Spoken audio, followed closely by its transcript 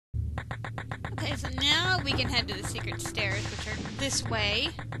Okay, so now we can head to the secret stairs, which are this way.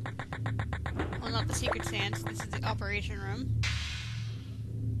 Well, not the secret stands. This is the operation room.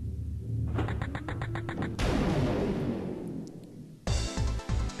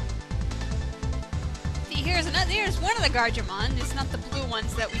 See, here's one of the Digimon. It's not the blue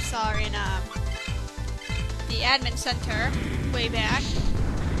ones that we saw in the admin center way back.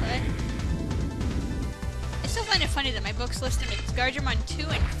 But I still find it funny that my books list them as Digimon 2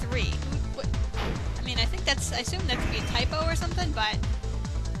 and 3. I mean, I assume that could be a typo or something, but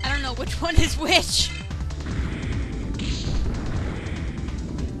I don't know which one is which.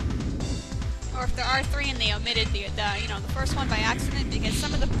 Or if there are 3 and they omitted the first one by accident, because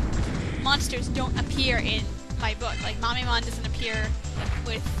some of the monsters don't appear in my book. Like Mamimon doesn't appear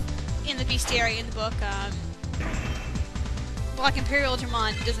in the bestiary in the book. Black Imperial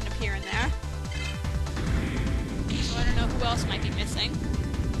Digimon doesn't appear in there. So I don't know who else might be missing.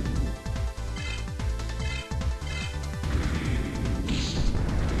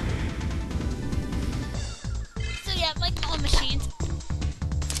 So yeah, like all machines.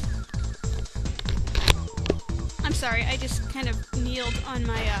 I'm sorry, I just kind of kneeled on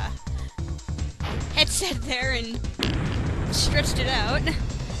my headset there and stretched it out.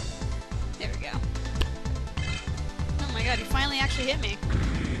 There we go. Oh my god, he finally actually hit me.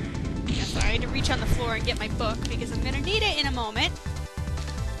 Yeah, sorry, I had to reach on the floor and get my book because I'm gonna need it in a moment.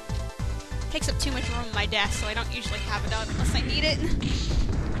 It takes up too much room on my desk, so I don't usually have it out unless I need it.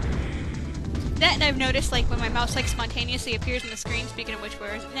 That, and I've noticed, like, when my mouse, like, spontaneously appears on the screen, speaking of which,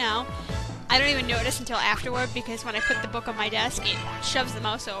 where is it now? I don't even notice until afterward, because when I put the book on my desk, it shoves the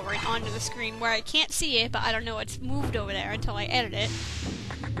mouse over and onto the screen where I can't see it, but I don't know it's moved over there until I edit it.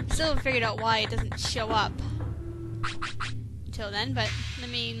 Still haven't figured out why it doesn't show up until then, but let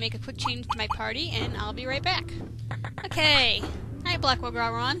me make a quick change to my party, and I'll be right back. Okay. Hi, Blackwell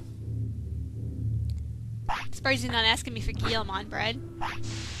Graron. Surprised he's not asking me for Guillemon bread.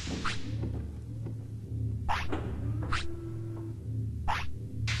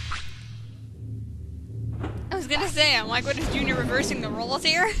 I was gonna say, I'm like, what is Junior reversing the roles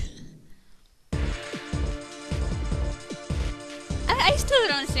here? I still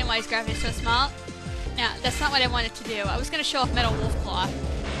don't understand why his graphic is so small. Now, that's not what I wanted to do. I was gonna show off Metal Wolfclaw.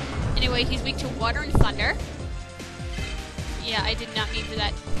 Anyway, he's weak to water and thunder. Yeah, I did not mean for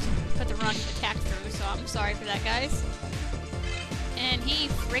that to put the wrong attack through, so I'm sorry for that, guys. And he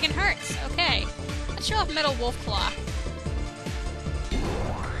friggin' hurts. Okay. Let's show off Metal Wolfclaw.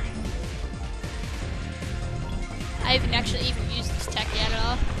 I haven't actually even used this tech yet at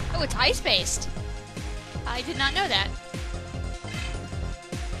all. Oh, it's ice-based! I did not know that.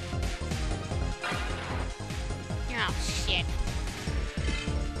 Oh, shit.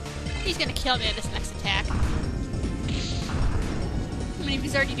 He's gonna kill me at this next attack. I mean,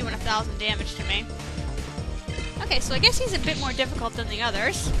 he's already doing 1,000 damage to me. Okay, so I guess he's a bit more difficult than the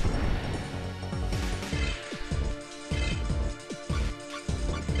others.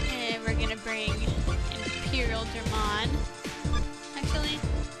 And we're gonna bring Imperial Digimon. Actually,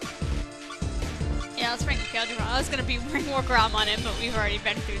 yeah, let's bring Imperial Digimon. I was gonna bring more Grom on him, but we've already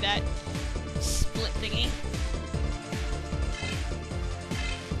been through that split thingy.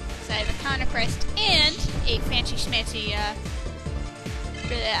 So I have a counter crest and a fancy schmancy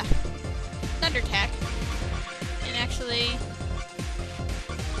thunder attack. And actually,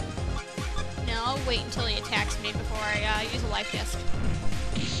 no, I'll wait until he attacks me before I use a life disc.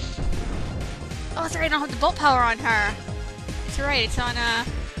 Oh, sorry, I don't have the bolt power on her. It's alright, it's on,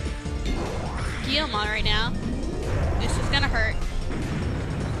 Guillemon right now. This is gonna hurt.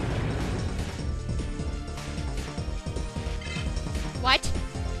 What?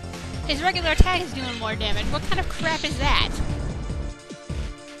 His regular attack is doing more damage. What kind of crap is that?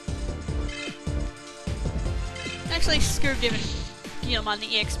 Actually, screw giving Guillemon the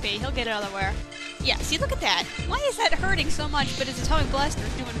EXP. He'll get it otherwhere. Yeah, see, look at that. Why is that hurting so much, but his Atomic Blaster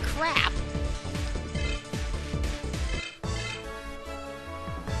is doing crap?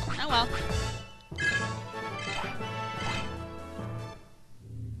 Oh well.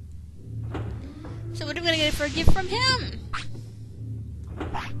 So what are we gonna get for a gift from him?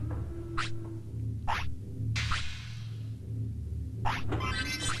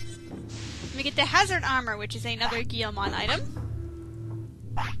 We get the Hazard Armor, which is another Guillemon item.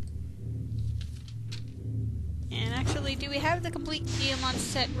 And actually, do we have the complete Guillemon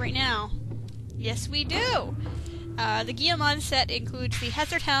set right now? Yes, we do! The Guillemon set includes the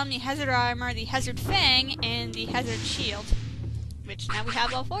Hazard Helm, the Hazard Armor, the Hazard Fang, and the Hazard Shield. Which now we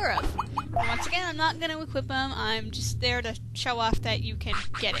have all 4 of. And once again, I'm not going to equip them, I'm just there to show off that you can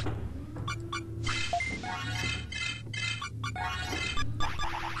get it.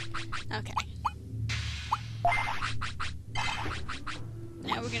 Okay.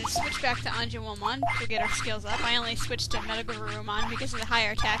 gonna switch back to Anjumon to get our skills up. I only switched to Metagurumon because of the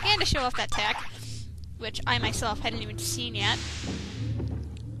higher attack and to show off that attack, which I myself hadn't even seen yet.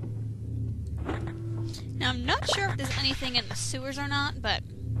 Now, I'm not sure if there's anything in the sewers or not, but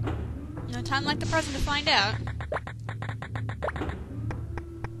no time like the present to find out.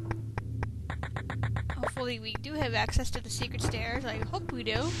 Hopefully we do have access to the secret stairs. I hope we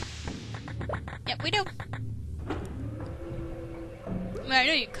do. Yep, we do. I mean, I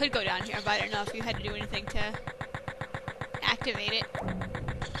know you could go down here, but I don't know if you had to do anything to activate it.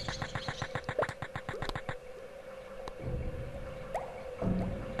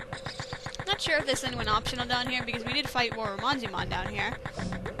 Not sure if there's anyone optional down here, because we did fight Warumanzumon down here.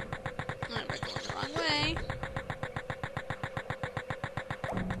 Oh, we're going the wrong way.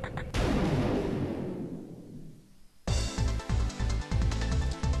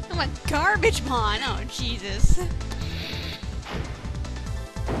 Oh, a Garbage-mon! Oh, Jesus.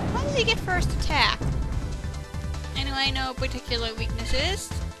 How does he get first attack? Anyway, no particular weaknesses.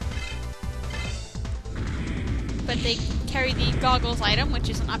 But they carry the goggles item, which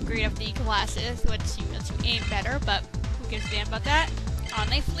is an upgrade of the glasses, which lets you aim better, but who gives a damn about that? Oh,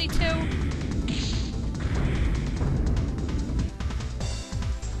 and they flee too.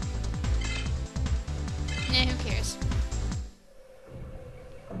 Nah, who cares?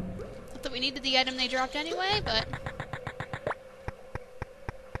 Not that we needed the item they dropped anyway, but...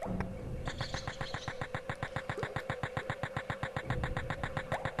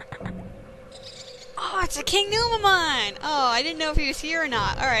 Oh, it's a King Numamon! Oh, I didn't know if he was here or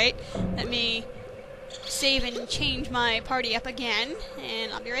not. Alright, let me save and change my party up again,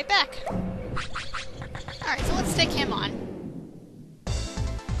 and I'll be right back. Alright, so let's take him on.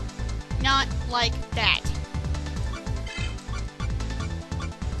 Not like that.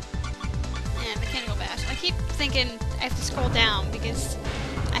 And Mechanical Bash. I keep thinking I have to scroll down because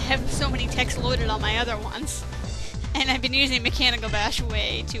I have so many texts loaded on my other ones. And I've been using Mechanical Bash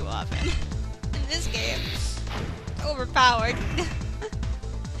way too often. This game overpowered.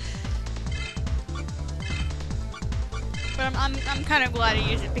 But I'm kind of glad I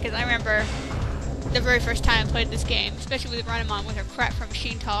used it because I remember the very first time I played this game, especially with Runamon with her crap for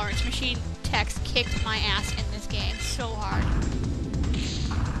machine tolerance. Machine text kicked my ass in this game so hard.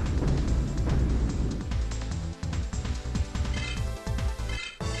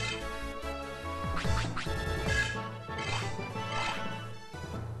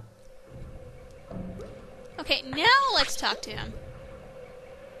 Okay, now let's talk to him.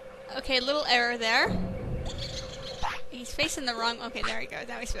 Okay, little error there. He's facing the wrong... Okay, there he goes.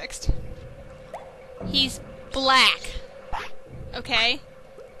 Now he's fixed. He's black. Okay?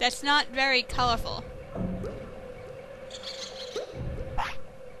 That's not very colorful.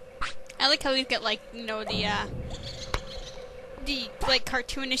 I like how he's got, like, you know, the, like,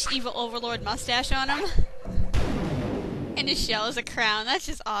 cartoonish evil overlord mustache on him. And his shell is a crown. That's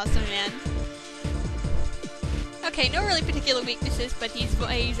just awesome, man. Okay, no really particular weaknesses, but he's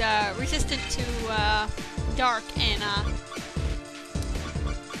resistant to dark and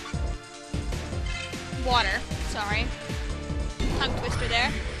water. Sorry, tongue twister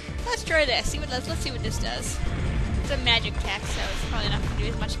there. Let's try this. Let's see what this does. It's a magic attack, so it's probably not going to do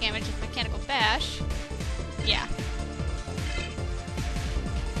as much damage as Mechanical Bash. Yeah.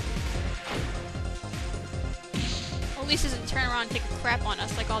 Or at least doesn't turn around and take a crap on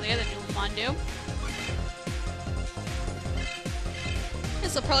us like all the other Numamon do.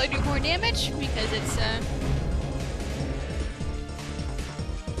 This will probably do more damage because it's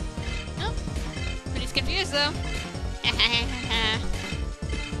oh, but he's confused though.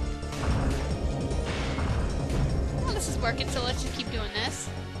 Well, this is working, so let's just keep doing this.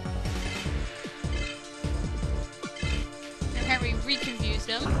 And apparently we reconfused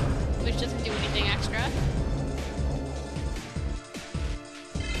him, which doesn't do anything extra.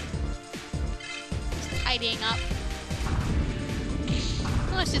 Just tidying up.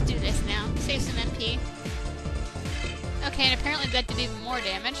 Let's just do this now. Save some MP. Okay, and apparently that did even more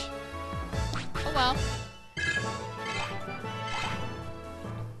damage. Oh well.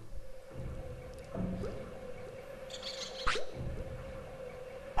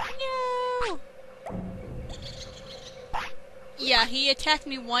 No! Yeah, he attacked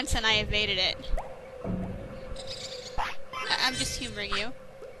me once and I evaded it. I'm just humoring you.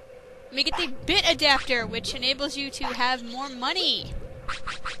 Let me get the bit adapter, which enables you to have more money.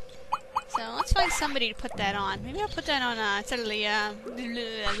 So let's find somebody to put that on. Maybe I'll put that on instead of the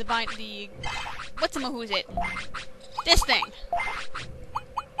what's-a-who's it? This thing.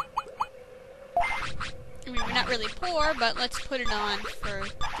 I mean, we're not really poor, but let's put it on for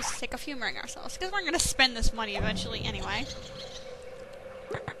just the sake of humoring ourselves, because we're gonna spend this money eventually anyway.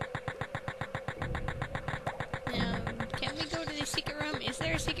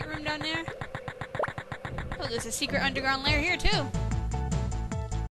 room down there? Oh, there's a secret underground lair here, too.